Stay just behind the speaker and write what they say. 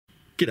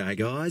G'day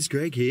guys,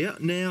 Greg here.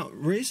 Now,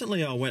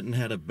 recently I went and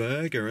had a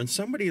burger and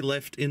somebody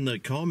left in the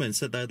comments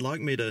that they'd like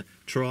me to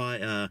try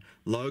a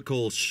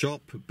local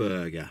shop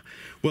burger.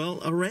 Well,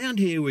 around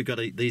here we've got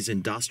these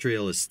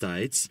industrial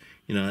estates.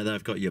 You know,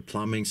 they've got your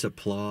plumbing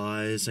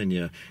supplies and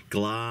your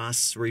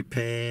glass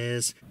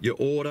repairs, your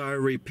auto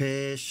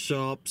repair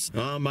shops.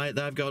 Oh mate,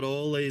 they've got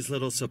all these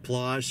little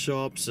supply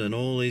shops and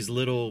all these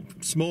little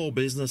small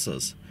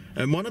businesses.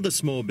 And one of the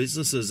small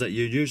businesses that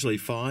you usually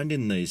find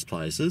in these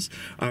places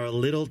are a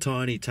little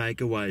tiny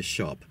takeaway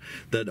shop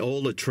that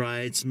all the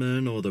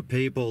tradesmen or the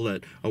people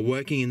that are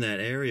working in that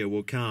area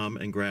will come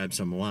and grab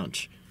some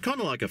lunch. Kind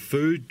of like a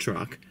food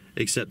truck,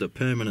 except a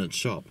permanent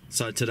shop.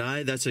 So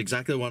today, that's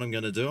exactly what I'm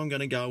going to do. I'm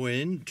going to go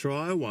in,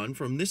 try one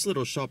from this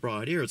little shop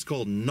right here. It's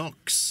called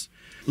Knox.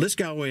 Let's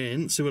go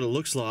in, see what it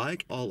looks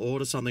like. I'll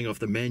order something off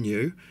the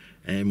menu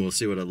and we'll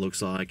see what it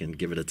looks like and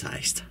give it a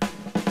taste.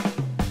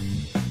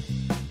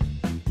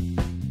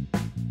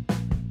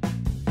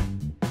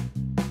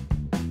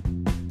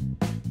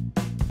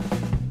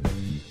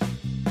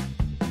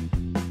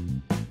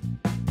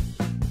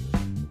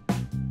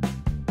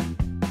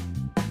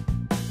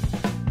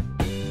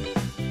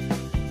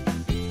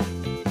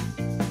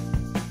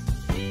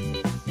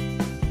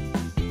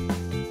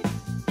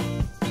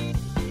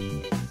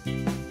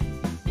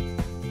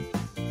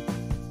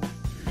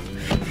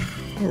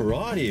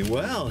 Alrighty,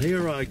 well,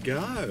 here I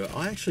go.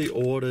 I actually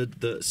ordered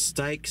the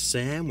steak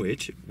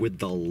sandwich with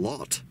the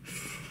lot.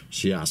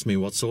 She asked me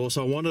what sauce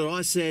I wanted.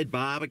 I said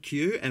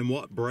barbecue. And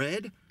what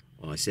bread?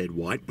 I said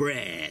white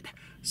bread.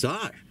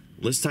 So,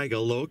 let's take a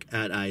look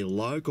at a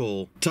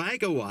local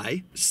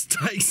takeaway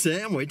steak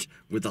sandwich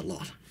with the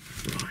lot.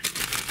 Right.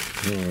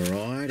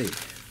 Alrighty.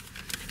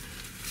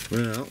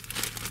 Well,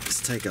 let's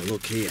take a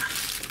look here.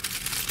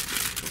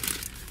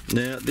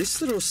 Now, this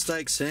little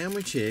steak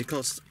sandwich here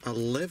costs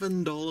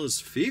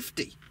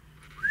 $11.50.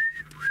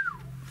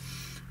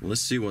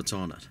 Let's see what's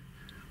on it.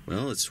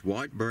 Well, it's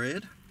white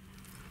bread.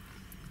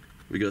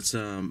 We got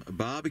some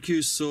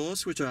barbecue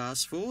sauce, which I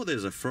asked for.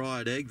 There's a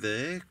fried egg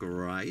there.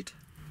 Great.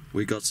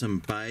 We got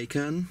some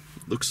bacon.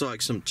 Looks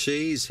like some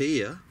cheese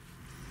here.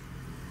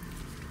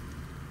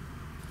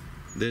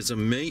 There's a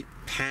meat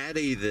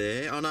patty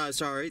there. Oh no,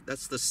 sorry,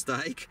 that's the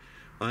steak.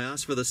 I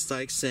asked for the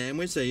steak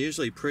sandwich. They're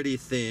usually pretty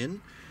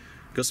thin.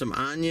 Got some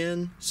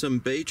onion, some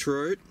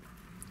beetroot,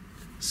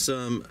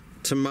 some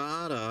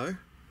tomato,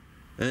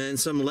 and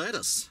some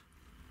lettuce.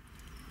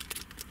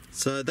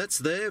 So that's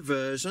their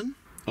version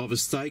of a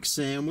steak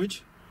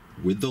sandwich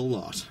with the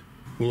lot.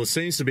 Well, it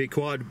seems to be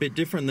quite a bit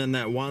different than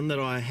that one that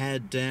I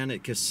had down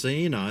at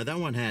Casino. That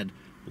one had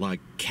like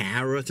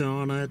carrot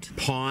on it,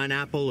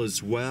 pineapple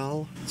as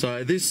well.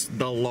 So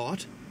the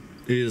lot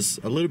is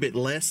a little bit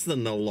less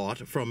than the lot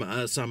from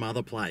some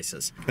other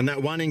places. And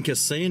that one in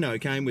Casino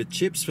came with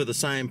chips for the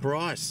same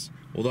price.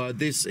 Although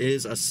this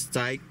is a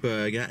steak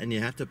burger and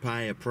you have to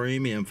pay a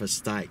premium for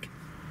steak.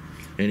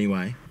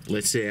 Anyway,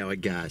 let's see how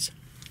it goes.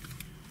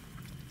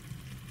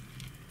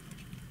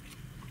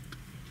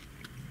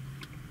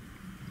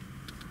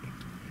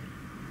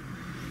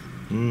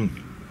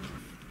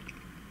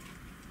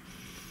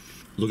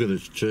 Look at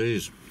this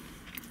cheese.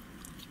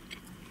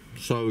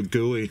 So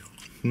gooey.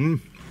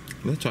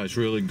 That tastes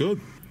really good.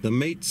 The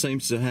meat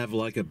seems to have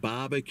like a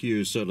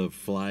barbecue sort of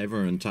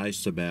flavour and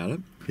taste about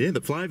it. Yeah,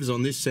 the flavours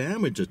on this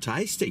sandwich are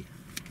tasty.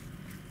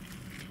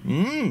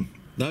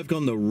 They've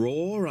gone the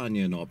raw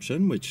onion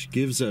option, which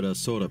gives it a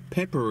sort of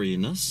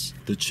pepperiness.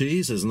 The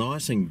cheese is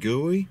nice and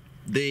gooey.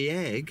 The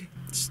egg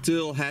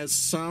still has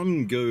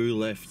some goo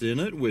left in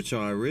it, which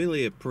I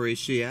really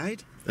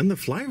appreciate. And the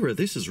flavour of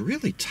this is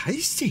really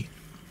tasty.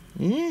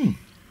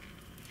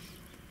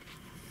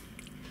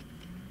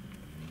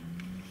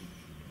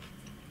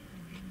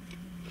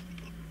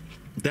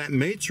 That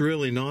meat's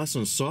really nice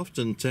and soft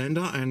and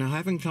tender, and I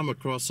haven't come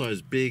across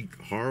those big,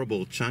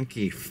 horrible,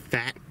 chunky,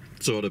 fat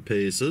sort of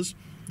pieces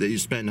that you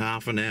spend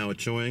half an hour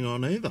chewing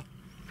on either.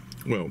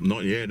 Well,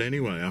 not yet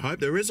anyway. I hope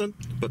there isn't.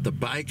 But the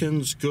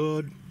bacon's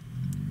good.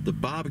 The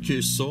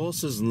barbecue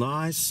sauce is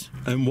nice.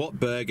 And what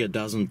burger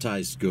doesn't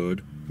taste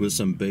good with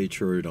some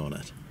beetroot on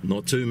it?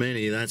 Not too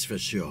many, that's for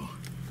sure.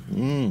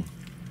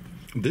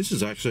 This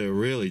is actually a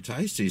really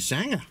tasty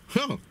sanger.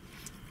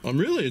 I'm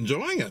really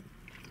enjoying it.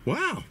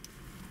 Wow.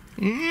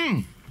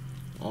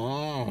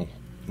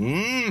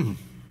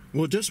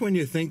 Well, just when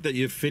you think that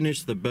you've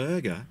finished the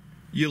burger,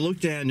 you look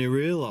down and you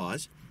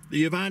realise that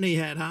you've only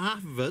had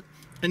half of it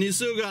and you've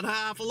still got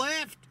half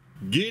left.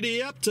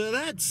 Giddy up to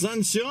that,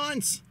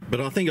 sunshines.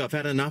 But I think I've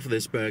had enough of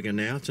this burger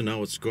now to know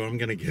what score I'm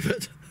going to give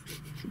it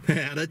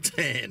out of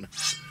 10.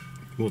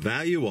 Well,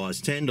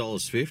 value-wise,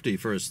 $10.50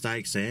 for a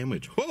steak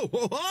sandwich.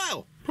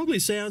 Whoa! Probably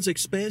sounds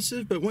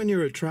expensive, but when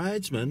you're a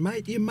tradesman,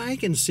 mate, you're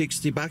making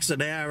 $60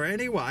 an hour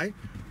anyway.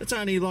 It's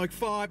only like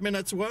 5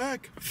 minutes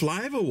work.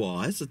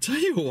 Flavour-wise, I tell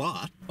you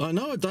what, I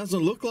know it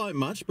doesn't look like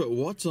much, but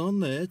what's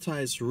on there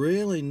tastes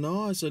really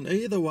nice, and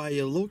either way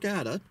you look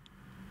at it,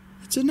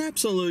 it's an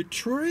absolute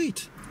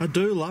treat. I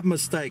do love my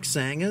steak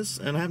sangers,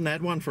 and I haven't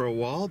had one for a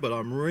while, but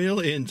I'm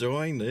really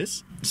enjoying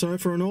this. So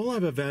for an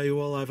all-over value,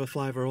 all-over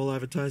flavour,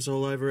 all-over taste,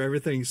 all-over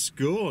everything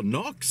score,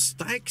 Knox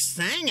Steak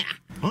Sanger,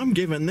 I'm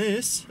giving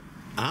this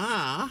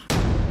a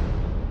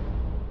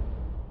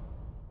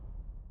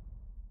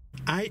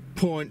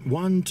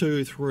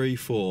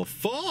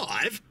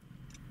 8.12345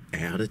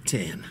 out of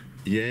 10.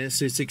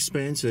 Yes, it's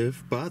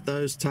expensive, but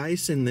those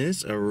tastes in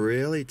this are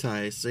really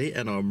tasty,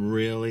 and I'm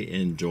really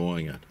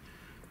enjoying it.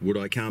 Would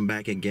I come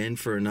back again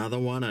for another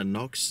one of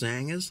Knox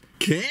Sangers?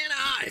 Can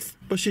I?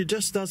 But she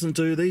just doesn't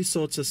do these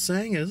sorts of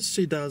sangers.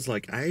 She does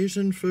like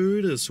Asian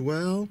food as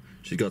well.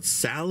 She's got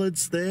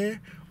salads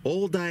there,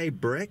 all-day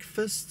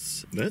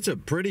breakfasts. That's a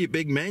pretty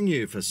big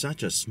menu for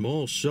such a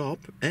small shop.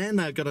 And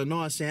they've got a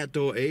nice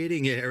outdoor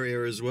eating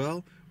area as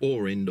well.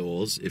 Or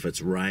indoors if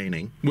it's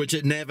raining, which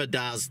it never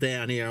does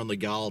down here on the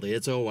Goldie.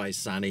 It's always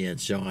sunny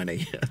and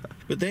shiny.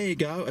 But there you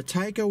go, a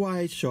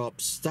takeaway shop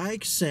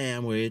steak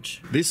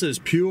sandwich. This is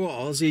pure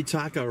Aussie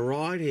tucker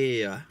right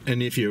here.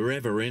 And if you're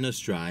ever in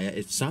Australia,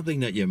 it's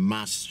something that you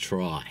must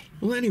try.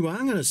 Well, anyway,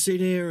 I'm going to sit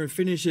here and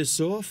finish this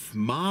off,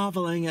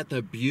 marvelling at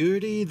the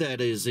beauty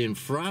that is in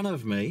front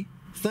of me.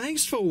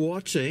 Thanks for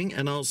watching,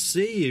 and I'll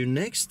see you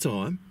next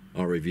time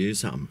I review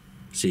something.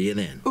 See you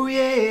then. Oh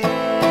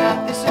yeah.